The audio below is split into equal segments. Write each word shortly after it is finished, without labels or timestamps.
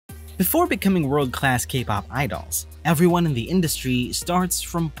Before becoming world-class K-pop idols, everyone in the industry starts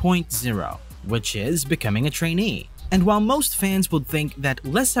from point zero, which is becoming a trainee. And while most fans would think that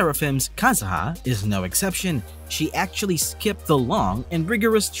LESSERAFIM's Kazuha is no exception, she actually skipped the long and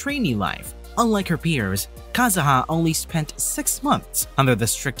rigorous trainee life. Unlike her peers, Kazuha only spent 6 months under the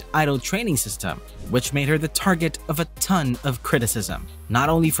strict idol training system, which made her the target of a ton of criticism, not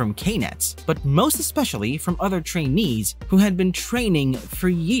only from K-nets, but most especially from other trainees who had been training for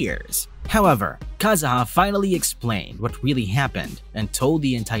years. However, Kazuha finally explained what really happened and told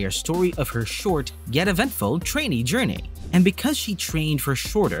the entire story of her short yet eventful trainee journey. And because she trained for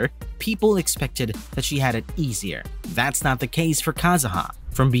shorter, people expected that she had it easier. That's not the case for Kazuha.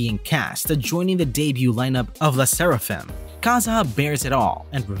 From being cast to joining the debut lineup of LESSERAFIM, Kazuha bears it all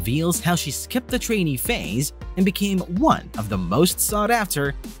and reveals how she skipped the trainee phase and became one of the most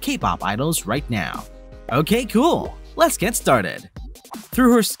sought-after K-pop idols right now. Okay, cool, let's get started.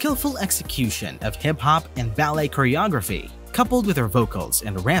 Through her skillful execution of hip-hop and ballet choreography, coupled with her vocals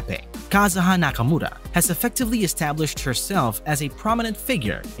and rapping, Kazuha Nakamura has effectively established herself as a prominent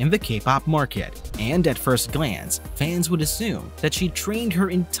figure in the K-pop market. And at first glance, fans would assume that she trained her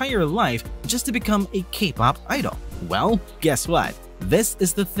entire life just to become a K-pop idol. Well, guess what? This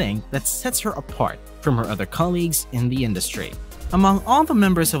is the thing that sets her apart from her other colleagues in the industry. Among all the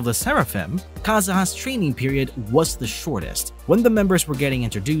members of LESSERAFIM, Kazuha's training period was the shortest. When the members were getting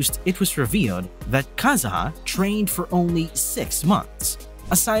introduced, it was revealed that Kazuha trained for only 6 months.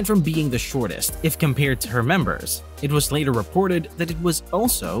 Aside from being the shortest if compared to her members, it was later reported that it was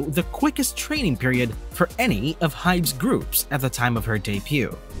also the quickest training period for any of HYBE's groups at the time of her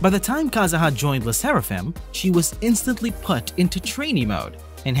debut. By the time Kazuha joined LESSERAFIM, she was instantly put into trainee mode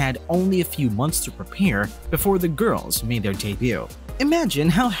and had only a few months to prepare before the girls made their debut. Imagine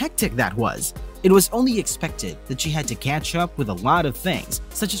how hectic that was! It was only expected that she had to catch up with a lot of things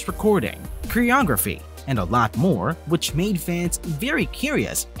such as recording, choreography, and a lot more, which made fans very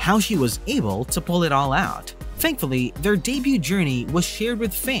curious how she was able to pull it all out. Thankfully, their debut journey was shared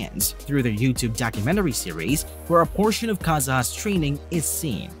with fans through their YouTube documentary series where a portion of Kazuha's training is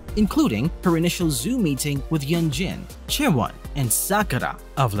seen, including her initial Zoom meeting with Yeonjin, Chaewon, and Sakura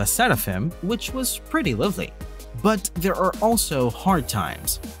of LESSERAFIM, which was pretty lovely. But there are also hard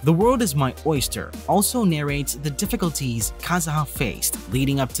times. The World Is My Oyster also narrates the difficulties Kazuha faced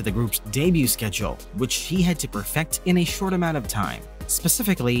leading up to the group's debut schedule, which she had to perfect in a short amount of time.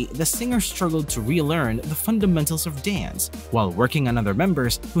 Specifically, the singer struggled to relearn the fundamentals of dance while working on other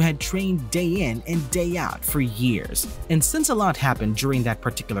members who had trained day in and day out for years. And since a lot happened during that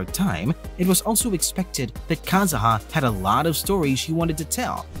particular time, it was also expected that Kazuha had a lot of stories she wanted to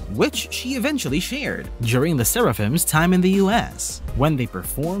tell, which she eventually shared during LESSERAFIM's time in the US, when they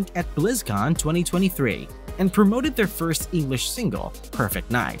performed at BlizzCon 2023 and promoted their first English single,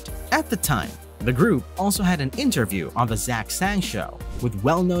 Perfect Night. At the time, the group also had an interview on The Zach Sang Show with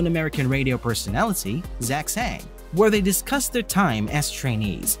well-known American radio personality Zach Sang, where they discussed their time as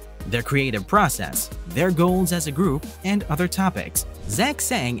trainees, their creative process, their goals as a group, and other topics. Zach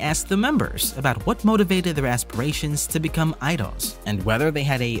Sang asked the members about what motivated their aspirations to become idols and whether they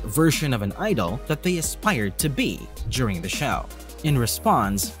had a version of an idol that they aspired to be during the show. In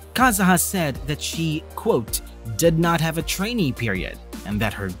response, Kazuha said that she, quote, did not have a trainee period, and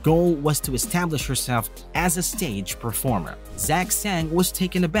that her goal was to establish herself as a stage performer. Zach Sang was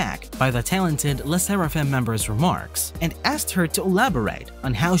taken aback by the talented LESSERAFIM member's remarks and asked her to elaborate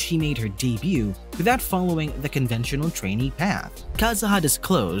on how she made her debut without following the conventional trainee path. Kazuha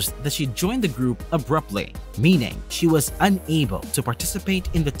disclosed that she joined the group abruptly, meaning she was unable to participate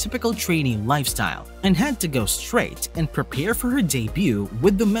in the typical trainee lifestyle and had to go straight and prepare for her debut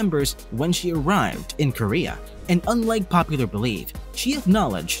with the members when she arrived in Korea. And unlike popular belief, she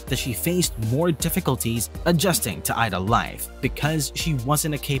acknowledged that she faced more difficulties adjusting to idol life because she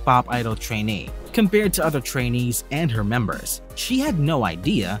wasn't a K-pop idol trainee. Compared to other trainees and her members, she had no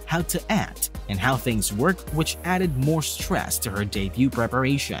idea how to act and how things work, which added more stress to her debut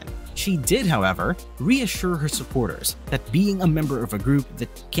preparation. She did, however, reassure her supporters that being a member of a group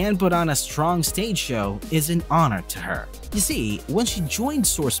that can put on a strong stage show is an honor to her. You see, when she joined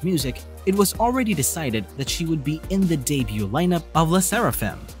Source Music, it was already decided that she would be in the debut lineup of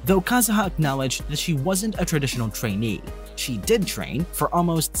LESSERAFIM. Though Kazuha acknowledged that she wasn't a traditional trainee, she did train for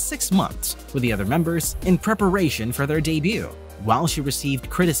almost 6 months with the other members in preparation for their debut. While she received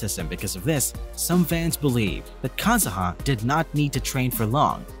criticism because of this, some fans believe that Kazuha did not need to train for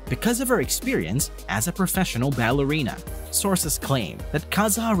long because of her experience as a professional ballerina. Sources claim that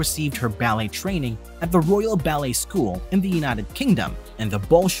Kazuha received her ballet training at the Royal Ballet School in the United Kingdom and the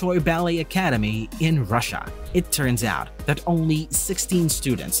Bolshoi Ballet Academy in Russia. It turns out that only 16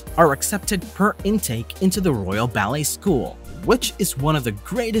 students are accepted per intake into the Royal Ballet School, which is one of the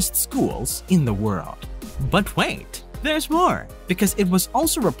greatest schools in the world. But wait, there's more, because it was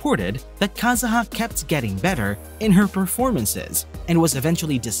also reported that Kazuha kept getting better in her performances and was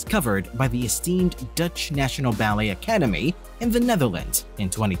eventually discovered by the esteemed Dutch National Ballet Academy in the Netherlands in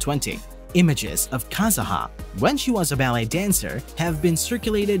 2020. Images of Kazuha when she was a ballet dancer have been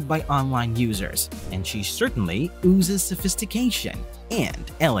circulated by online users, and she certainly oozes sophistication and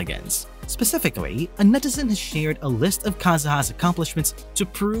elegance. Specifically, a netizen has shared a list of Kazuha's accomplishments to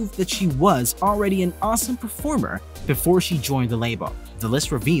prove that she was already an awesome performer before she joined the label. The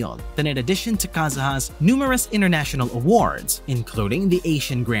list revealed that in addition to Kazuha's numerous international awards, including the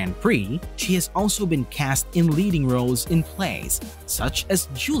Asian Grand Prix, she has also been cast in leading roles in plays such as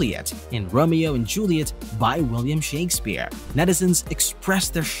Juliet in Romeo and Juliet by William Shakespeare. Netizens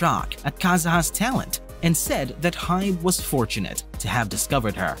expressed their shock at Kazuha's talent and said that HYBE was fortunate to have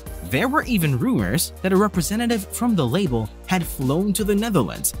discovered her. There were even rumors that a representative from the label had flown to the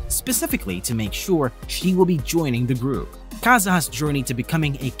Netherlands specifically to make sure she will be joining the group. Kazuha's journey to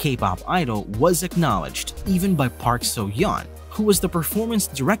becoming a K-pop idol was acknowledged even by Park So-yeon, who was the performance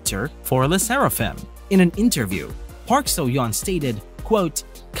director for LESSERAFIM. In an interview, Park So-yeon stated, quote,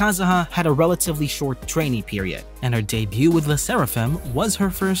 "Kazuha had a relatively short trainee period, and her debut with LESSERAFIM was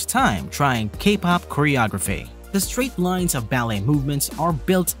her first time trying K-pop choreography. The straight lines of ballet movements are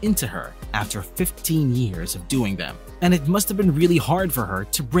built into her after 15 years of doing them, and it must have been really hard for her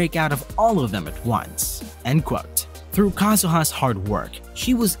to break out of all of them at once." End quote. Through Kazuha's hard work,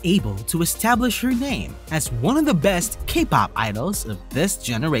 she was able to establish her name as one of the best K-pop idols of this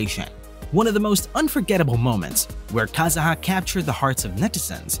generation. One of the most unforgettable moments where Kazuha captured the hearts of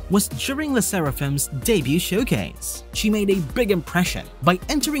netizens was during LESSERAFIM's debut showcase. She made a big impression by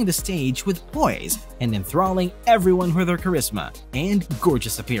entering the stage with poise and enthralling everyone with her charisma and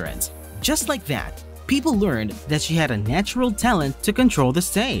gorgeous appearance. Just like that, people learned that she had a natural talent to control the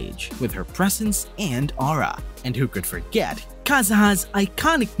stage with her presence and aura. And who could forget Kazuha's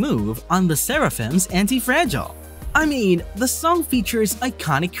iconic move on LESSERAFIM's Anti-Fragile? I mean, the song features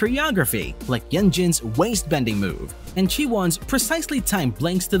iconic choreography like Yeonjin's waist-bending move, and Chiwon's precisely timed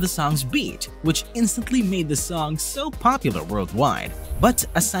blinks to the song's beat, which instantly made the song so popular worldwide. But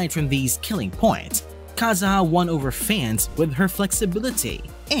aside from these killing points, Kazuha won over fans with her flexibility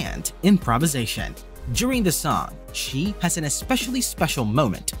and improvisation. During the song, she has an especially special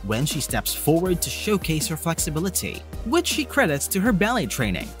moment when she steps forward to showcase her flexibility, which she credits to her ballet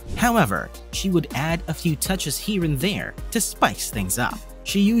training. However, she would add a few touches here and there to spice things up.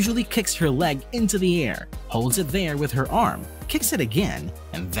 She usually kicks her leg into the air, holds it there with her arm, kicks it again,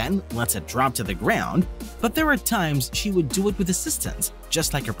 and then lets it drop to the ground, but there are times she would do it with assistance,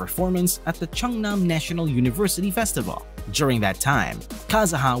 just like her performance at the Cheongnam National University Festival. During that time,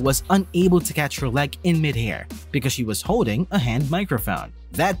 Kazuha was unable to catch her leg in mid-air because she was holding a hand microphone.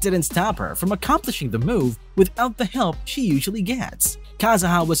 That didn't stop her from accomplishing the move without the help she usually gets.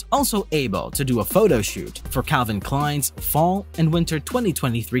 Kazuha was also able to do a photo shoot for Calvin Klein's Fall and Winter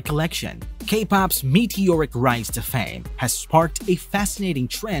 2023 collection. K-pop's meteoric rise to fame has sparked a fascinating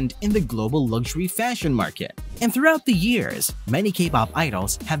trend in the global luxury fashion market. And throughout the years, many K-pop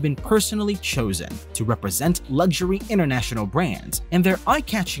idols have been personally chosen to represent luxury international brands, and their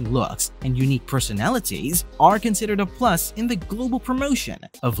eye-catching looks and unique personalities are considered a plus in the global promotion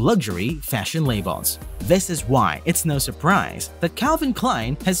of luxury fashion labels. This is why it's no surprise that Calvin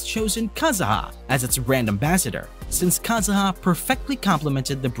Klein has chosen Kazuha as its brand ambassador, since Kazuha perfectly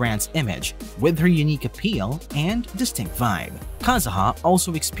complemented the brand's image with her unique appeal and distinct vibe. Kazuha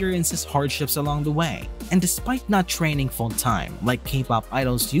also experiences hardships along the way, and despite not training full-time like K-pop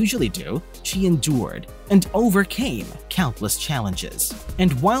idols usually do, she endured and overcame countless challenges.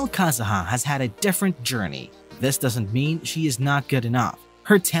 And while Kazuha has had a different journey, this doesn't mean she is not good enough.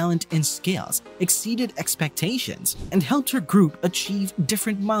 Her talent and skills exceeded expectations and helped her group achieve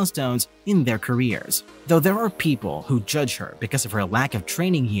different milestones in their careers. Though there are people who judge her because of her lack of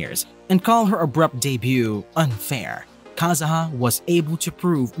training years and call her abrupt debut unfair, Kazuha was able to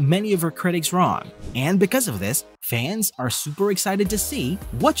prove many of her critics wrong. And because of this, fans are super excited to see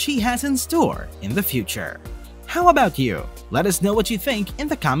what she has in store in the future. How about you? Let us know what you think in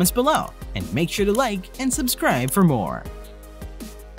the comments below, and make sure to like and subscribe for more.